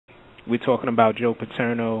we're talking about Joe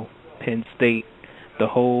Paterno, Penn State, the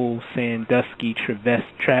whole Sandusky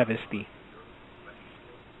travesty.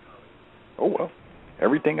 Oh, well,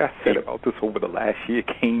 everything I said about this over the last year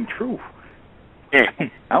came true.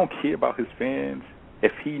 I don't care about his fans.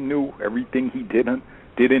 If he knew everything he did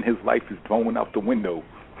in his life is thrown out the window.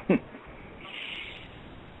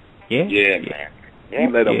 Yeah, man.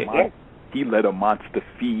 Yeah. He let a monster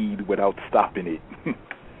feed without stopping it.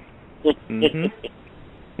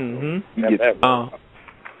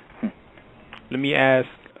 Let me ask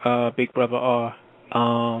Big Brother R.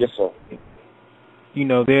 Yes, sir. You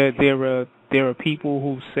know, there are people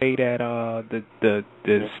who say that the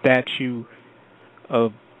statue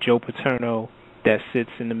of Joe Paterno that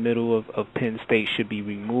sits in the middle of Penn State should be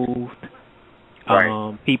removed.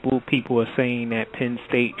 Right. People are saying that Penn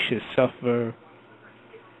State should suffer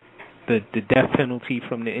the death penalty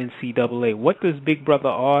from the NCAA. What does Big Brother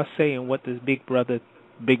R say, and what does Big Brother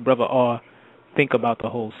R think about the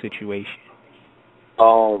whole situation?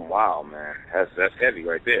 Oh, wow, man. That's heavy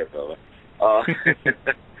right there, fella.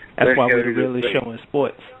 That's why we're the realest show in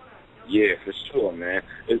sports. Yeah, for sure, man.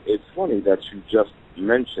 It's funny that you just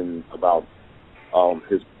mentioned about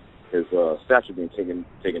his statue being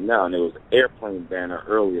taken down. There was an airplane banner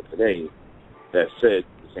earlier today that said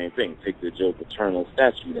the same thing: take the Joe Paterno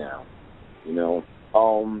statue down. You know,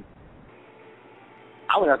 I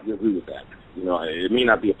would have to agree with that. You know, it may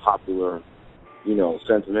not be a popular,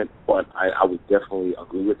 sentiment, but I would definitely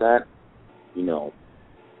agree with that. You know,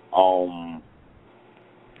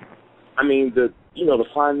 I mean the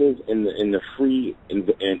findings in the free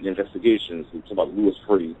investigations. We talk about Lewis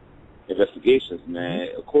Free investigations, man.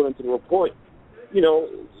 According to the report,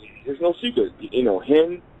 there's no secret.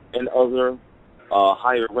 Him and other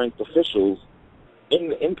higher ranked officials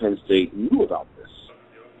in Penn State knew about this,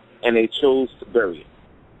 and they chose to bury it.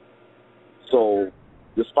 So,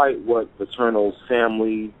 despite what Paterno's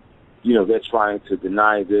family, they're trying to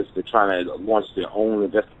deny this, they're trying to launch their own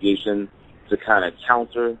investigation to kind of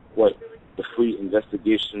counter what the free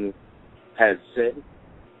investigation has said.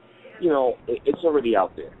 It's already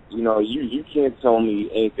out there. You can't tell me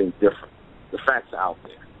anything different. The facts are out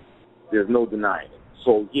there. There's no denying it.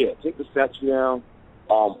 So, yeah, take the statue down.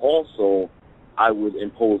 Also, I would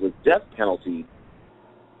impose a death penalty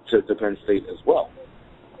to Penn State as well.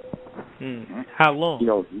 How long?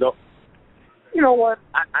 No. You know what?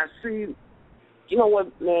 I see. You know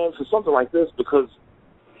what, man? For something like this, because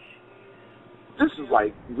this is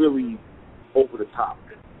like really over the top.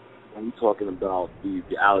 When we're talking about the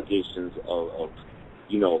allegations of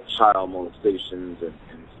child molestations and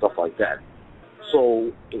stuff like that.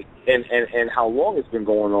 So, and how long it's been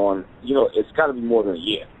going on, it's got to be more than a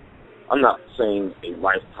year. I'm not saying a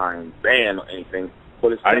lifetime ban or anything,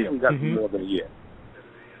 but it's definitely got to be more than a year.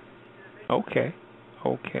 Okay.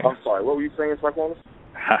 I'm sorry, what were you saying, Cyclonus?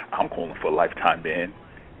 I'm calling for a lifetime ban.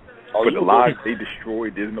 Oh, for the lives they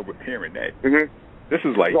destroyed, there's no repairing that. This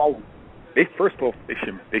is like... First off, they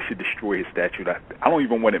should destroy his statue. I don't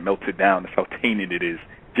even want it melted down. That's how tainted it is.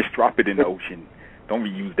 Just drop it in the ocean. Don't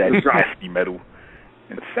reuse that nasty metal.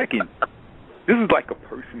 And second, this is like a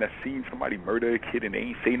person that's seen somebody murder a kid and they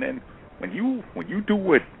ain't say nothing. When you do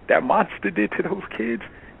what that monster did to those kids,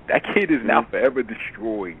 that kid is now forever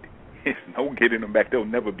destroyed. There's no getting them back. They'll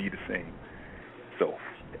never be the same. So,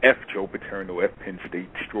 F Joe Paterno, F Penn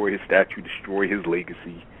State, destroy his statue, destroy his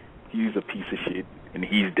legacy. He's a piece of shit. And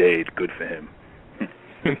he's dead. Good for him.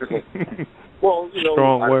 Well,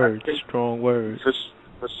 strong words.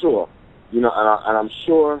 For sure. And I'm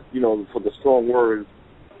sure, for the strong words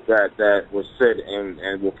that were said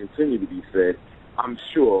and will continue to be said, I'm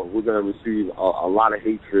sure we're going to receive a lot of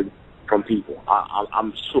hatred from people.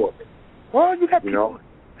 I'm sure of it. Well, you got people,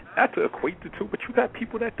 not to equate the two, but you got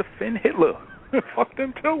people that defend Hitler. Fuck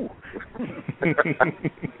them too.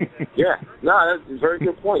 Yeah. No, that's a very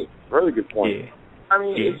good point. Very good point. Yeah. I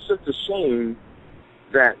mean, it's just a shame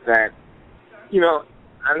that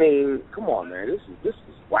come on, man. This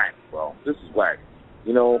is whack, bro. This is whack.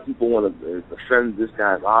 People want to defend this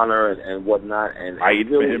guy's honor and whatnot, and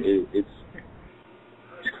really, it's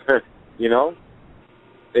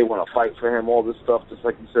they want to fight for him. All this stuff, just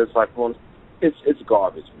like you said, Cyclone. It's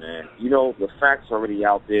garbage, man. The facts are already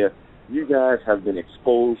out there. You guys have been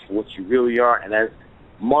exposed for what you really are, and as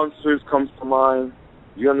monsters comes to mind,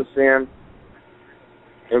 you understand?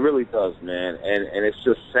 It really does, man, and it's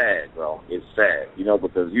just sad, bro. It's sad,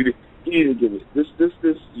 because you didn't give it. This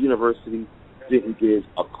university didn't give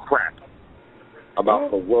a crap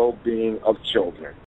about the well-being of children.